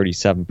shooting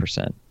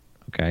 37%.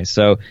 Okay,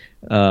 so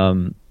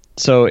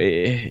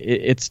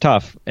it's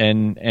tough,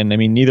 and I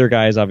mean, neither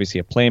guy is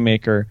obviously a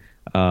playmaker,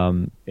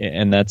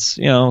 and that's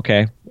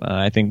okay.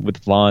 I think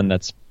with Vaughn,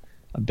 that's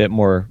a bit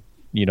more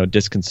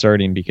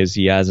disconcerting because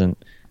he hasn't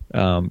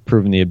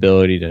proven the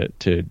ability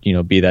to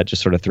be that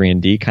just sort of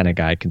 3-and-D kind of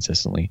guy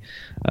consistently.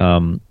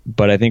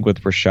 But I think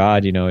with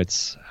Rashad,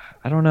 it's,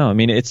 I don't know. I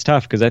mean, it's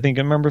tough because I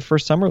remember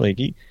first summer league,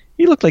 he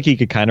looked like he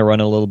could kind of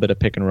run a little bit of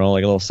pick and roll,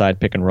 like a little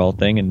side pick and roll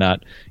thing, and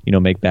not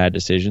make bad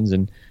decisions.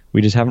 And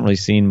we just haven't really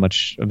seen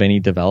much of any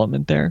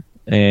development there.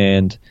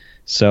 And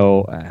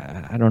so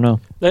I don't know.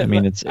 I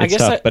mean, it's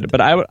tough.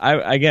 But I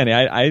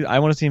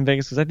want to see him in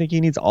Vegas because I think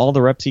he needs all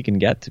the reps he can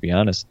get, to be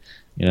honest.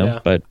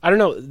 But I don't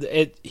know.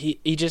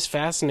 He just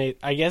fascinates.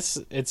 I guess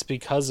it's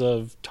because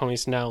of Tony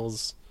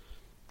Snell's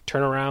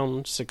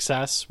turnaround,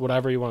 success,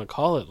 whatever you want to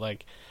call it.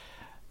 Like,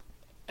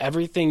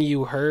 everything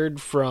you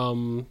heard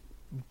from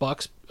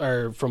Bucks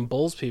or from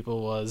Bulls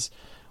people was,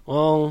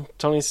 well,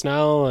 Tony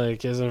Snell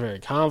isn't very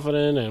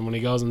confident, and when he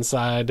goes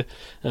inside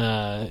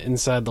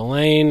the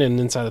lane and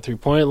inside the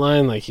 3-point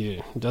line,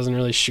 he doesn't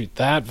really shoot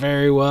that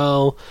very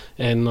well.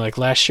 And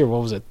last year,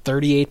 what was it,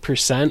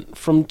 38%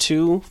 from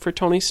 2 for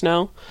Tony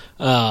Snell?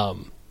 Yeah,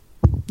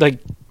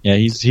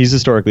 he's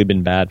historically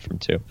been bad from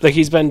 2.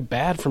 He's been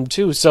bad from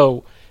 2.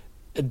 So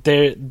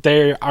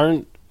there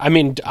aren't. I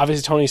mean,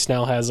 obviously Tony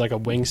Snell has a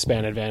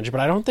wingspan advantage,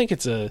 but I don't think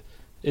it's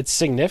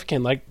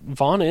significant.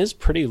 Vaughn is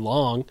pretty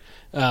long.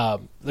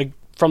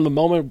 From the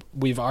moment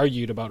we've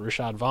argued about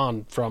Rashad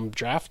Vaughn from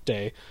draft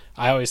day,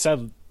 I always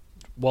said,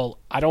 well,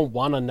 I don't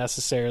want to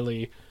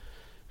necessarily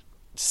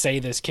say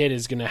this kid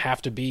is going to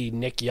have to be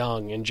Nick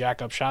Young and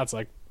jack up shots.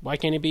 Why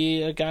can't he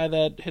be a guy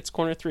that hits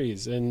corner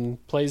threes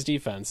and plays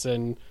defense?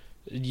 And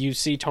you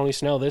see Tony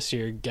Snell this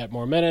year get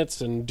more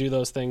minutes and do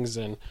those things.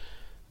 And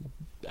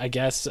I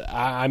guess,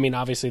 I mean,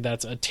 obviously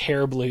that's a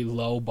terribly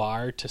low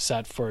bar to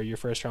set for your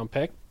first round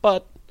pick,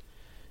 but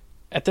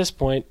at this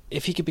point,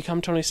 if he could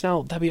become Tony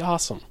Snell, that'd be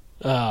awesome.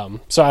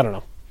 So I don't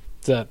know.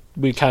 That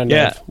we kind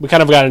of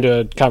got into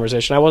a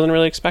conversation I wasn't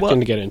really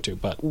expecting to get into,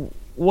 but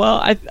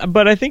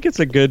I think it's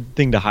a good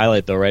thing to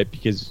highlight though, right?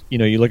 Because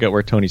you look at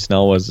where Tony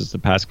Snell was the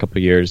past couple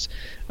of years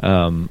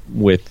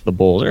with the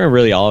Bulls, or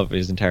really all of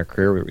his entire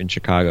career in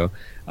Chicago.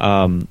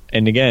 And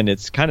again,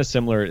 it's kind of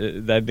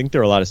similar. I think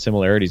there are a lot of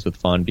similarities with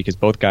Vaughn because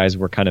both guys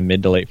were kind of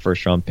mid to late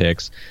first round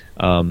picks.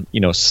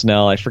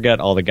 Snell, I forget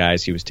all the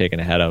guys he was taken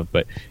ahead of,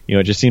 but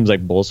it just seems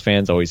like Bulls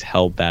fans always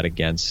held that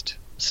against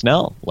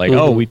Snell.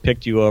 Oh, we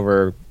picked you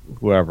over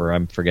whoever.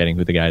 I'm forgetting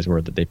who the guys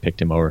were that they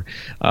picked him over.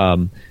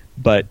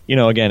 But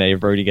again,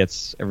 everybody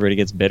gets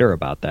bitter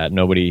about that.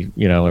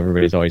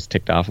 Everybody's always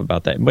ticked off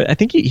about that. But I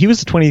think he was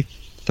the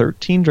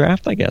 2013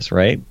 draft, I guess,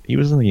 right? He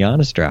was in the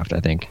Giannis draft, I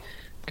think.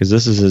 Because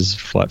this is his,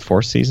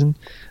 fourth season?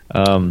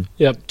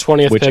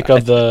 20th pick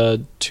of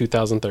the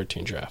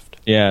 2013 draft.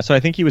 Yeah, so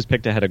I think he was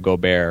picked ahead of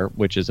Gobert,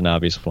 which is an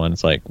obvious one.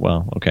 It's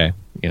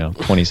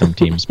 20-some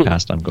teams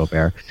passed on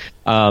Gobert.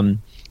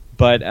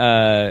 But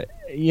I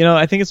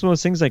think it's one of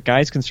those things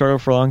guys can start over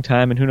for a long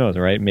time, and who knows,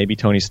 right? Maybe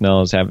Tony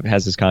Snell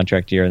has his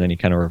contract year, and then he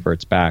kind of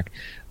reverts back.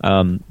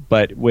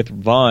 But with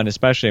Vaughn,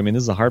 especially, I mean,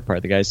 this is the hard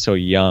part. The guy's so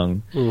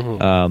young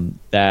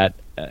that,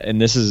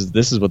 and this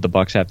is what the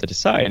Bucks have to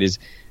decide is,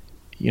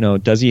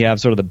 does he have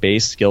sort of the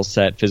base skill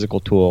set,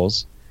 physical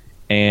tools,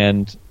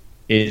 and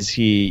is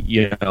he,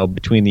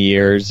 between the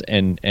years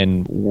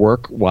and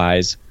work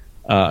wise,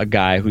 a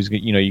guy who's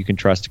you can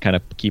trust to kind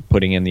of keep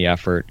putting in the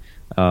effort,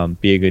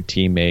 be a good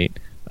teammate,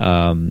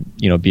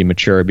 be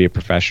mature, be a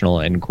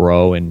professional, and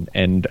grow. And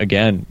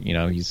again,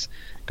 he's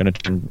going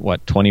to turn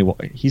 20.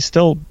 He's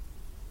still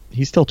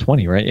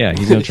 20, right? Yeah,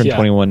 he's going to turn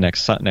 21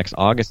 next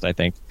August, I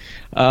think.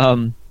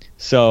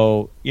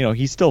 So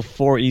he's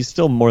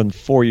still more than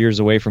 4 years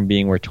away from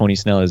being where Tony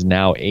Snell is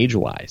now age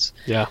wise.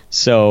 Yeah.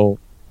 So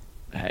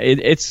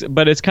it's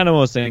kind of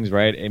one of those things,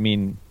 right? I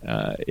mean,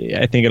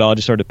 I think it all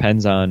just sort of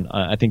depends on.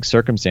 I think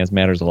circumstance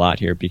matters a lot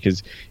here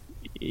because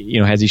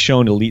has he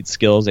shown elite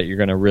skills that you're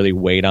going to really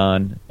wait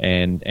on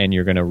and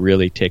you're going to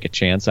really take a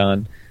chance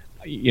on?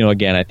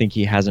 Again, I think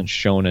he hasn't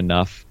shown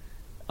enough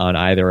on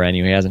either end.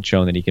 He hasn't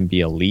shown that he can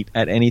be elite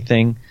at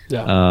anything.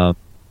 Yeah.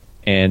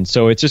 And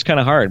so it's just kind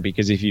of hard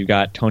because if you've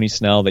got Tony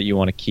Snell that you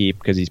want to keep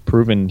because he's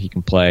proven he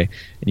can play,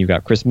 and you've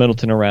got Chris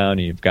Middleton around,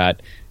 and you've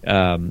got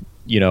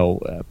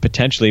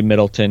potentially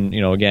Middleton,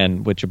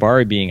 again with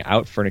Jabari being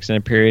out for an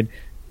extended period,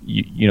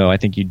 I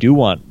think you do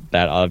want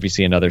that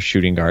obviously another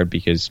shooting guard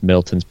because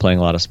Middleton's playing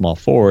a lot of small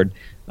forward,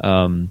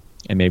 and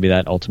maybe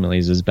that ultimately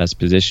is his best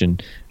position.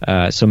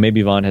 So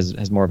maybe Vaughn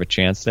has more of a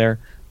chance there.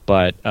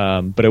 But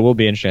it will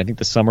be interesting. I think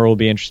the summer will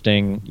be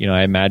interesting.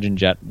 I imagine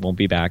Jet won't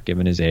be back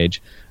given his age.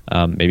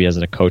 Maybe as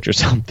a coach or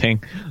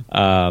something.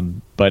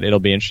 But it'll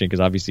be interesting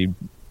because obviously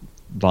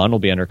Vaughn will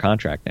be under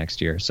contract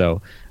next year.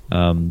 So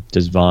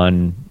does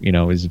Vaughn,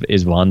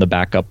 is Vaughn the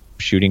backup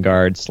shooting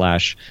guard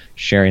 /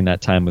 sharing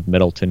that time with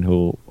Middleton,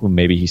 who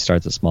maybe he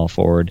starts a small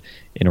forward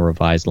in a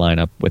revised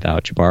lineup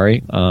without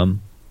Jabari?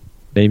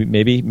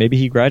 Maybe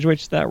he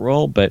graduates to that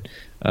role, but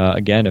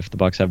again, if the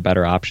Bucks have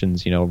better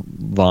options,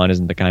 Vaughn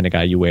isn't the kind of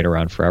guy you wait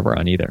around forever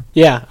on either.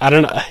 Yeah, I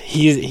don't know.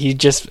 He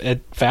just,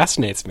 it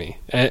fascinates me,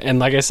 and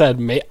like I said,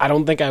 I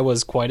don't think I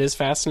was quite as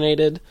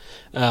fascinated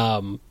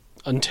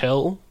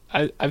until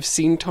I've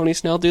seen Tony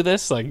Snell do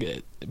this.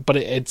 But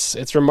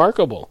it's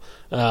remarkable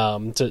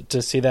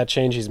to see that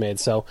change he's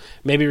made. So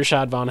maybe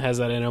Rashad Vaughn has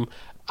that in him.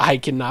 I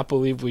cannot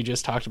believe we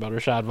just talked about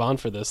Rashad Vaughn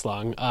for this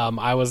long.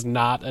 I was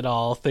not at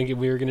all thinking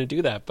we were going to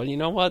do that, but you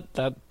know what?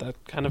 That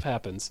kind of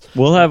happens.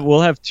 We'll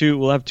have two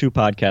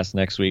podcasts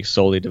next week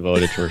solely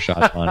devoted to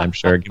Rashad Vaughn. I'm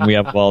sure we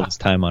have all this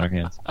time on our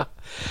hands.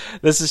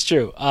 This is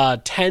true.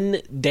 9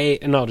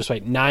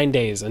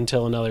 days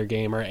until another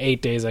game, or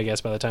 8 days, I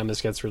guess, by the time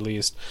this gets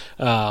released.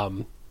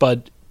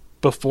 But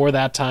before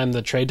that time,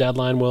 the trade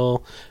deadline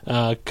will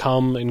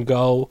come and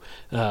go.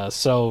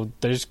 So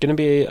there's going to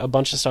be a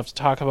bunch of stuff to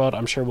talk about.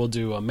 I'm sure we'll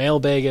do a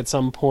mailbag at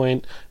some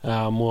point.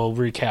 We'll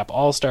recap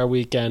All-Star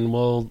Weekend.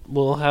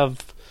 We'll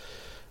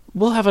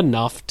have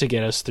enough to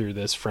get us through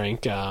this,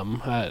 Frank.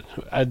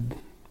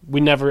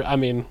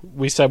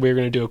 We said we were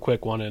going to do a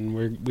quick one,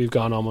 and we've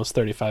gone almost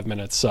 35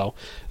 minutes. So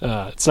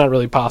it's not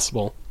really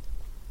possible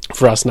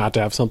for us not to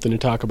have something to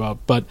talk about.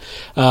 But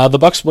the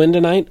Bucks win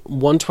tonight,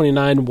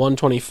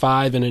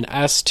 129-125 in an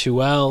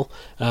S2L.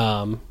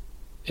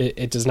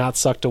 It does not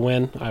suck to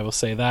win, I will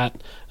say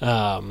that.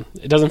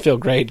 It doesn't feel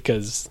great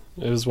because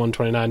it was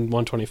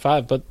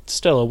 129-125, but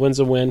still, a win's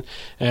a win,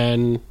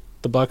 and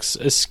the Bucks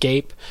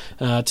escape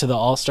to the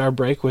All-Star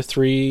break with a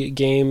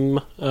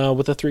 3-game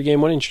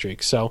winning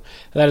streak. So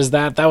that is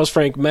that. That was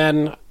Frank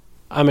Madden.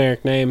 I'm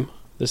Eric Name.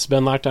 This has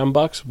been Locked On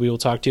Bucks. We will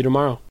talk to you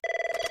tomorrow.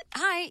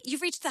 Hi,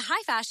 you've reached the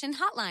High Fashion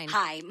Hotline.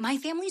 Hi, my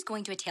family's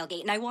going to a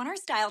tailgate, and I want our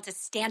style to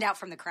stand out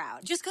from the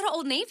crowd. Just go to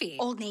Old Navy.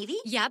 Old Navy?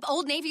 Yep,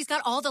 Old Navy's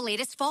got all the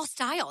latest fall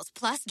styles.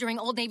 Plus, during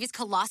Old Navy's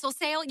colossal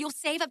sale, you'll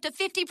save up to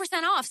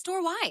 50% off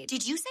store-wide.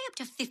 Did you say up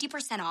to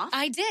 50% off?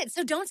 I did,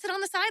 so don't sit on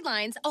the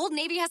sidelines. Old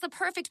Navy has the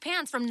perfect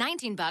pants from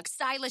 $19,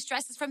 stylish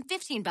dresses from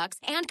 $15,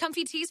 and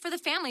comfy tees for the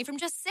family from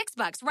just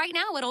 $6 right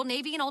now at Old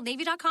Navy and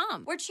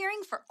OldNavy.com. We're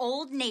cheering for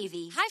Old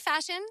Navy. High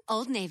Fashion,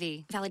 Old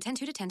Navy. Valid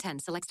 10/2 to 10/10.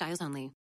 Select styles only.